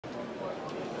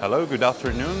Hello, good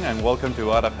afternoon, and welcome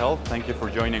to Out of Health. Thank you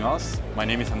for joining us. My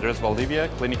name is Valdivia,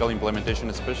 Clinical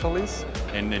Implementation Specialist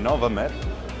in Innovamed.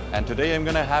 And today I'm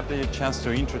going to have the chance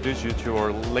to introduce you to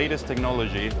our latest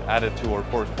technology added to our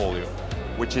portfolio,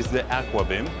 which is the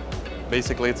AquaBeam.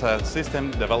 Basically, it's a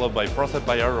system developed by PROCEPT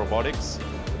BioRobotics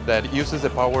that uses the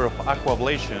power of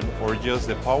aquablation, or just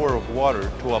the power of water,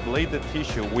 to ablate the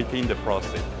tissue within the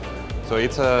prostate. So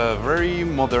it's a very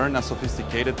modern and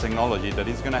sophisticated technology that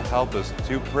is going to help us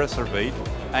to preserve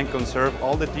and conserve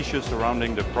all the tissues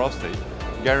surrounding the prostate,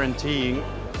 guaranteeing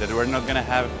that we're not going to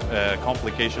have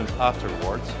complications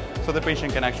afterwards, so the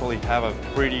patient can actually have a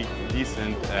pretty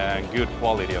decent and good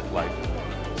quality of life.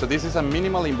 So this is a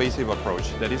minimal invasive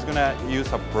approach that is going to use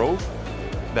a probe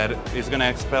that is going to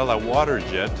expel a water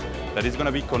jet that is going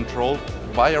to be controlled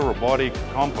by a robotic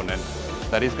component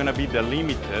that is going to be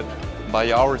delimited by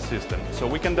our system. So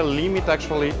we can delimit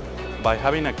actually by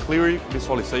having a clear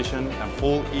visualization and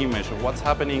full image of what's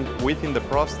happening within the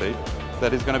prostate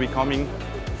that is going to be coming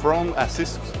from a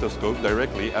cystoscope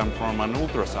directly and from an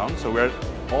ultrasound. So we're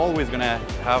always going to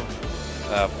have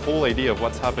a full idea of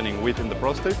what's happening within the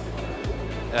prostate.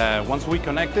 Once we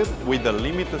connect it, we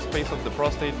delimit the space of the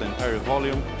prostate, the entire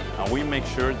volume, and we make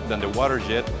sure that the water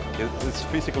jet is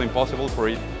physically impossible for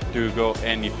it to go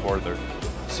any further.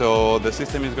 So the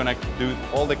system is going to do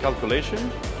all the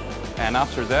calculation, and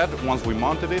after that, once we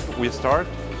mounted it, we start,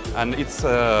 and it's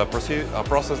a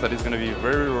process that is going to be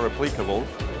very replicable,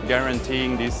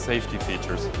 guaranteeing these safety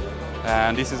features.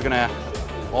 And this is going to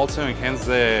also enhance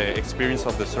the experience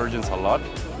of the surgeons a lot,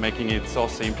 making it so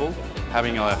simple,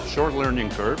 having a short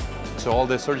learning curve, so all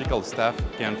the surgical staff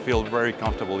can feel very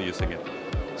comfortable using it.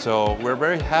 So we're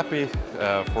very happy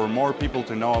for more people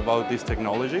to know about this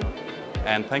technology,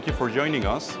 and thank you for joining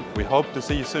us. We hope to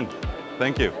see you soon.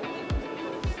 Thank you.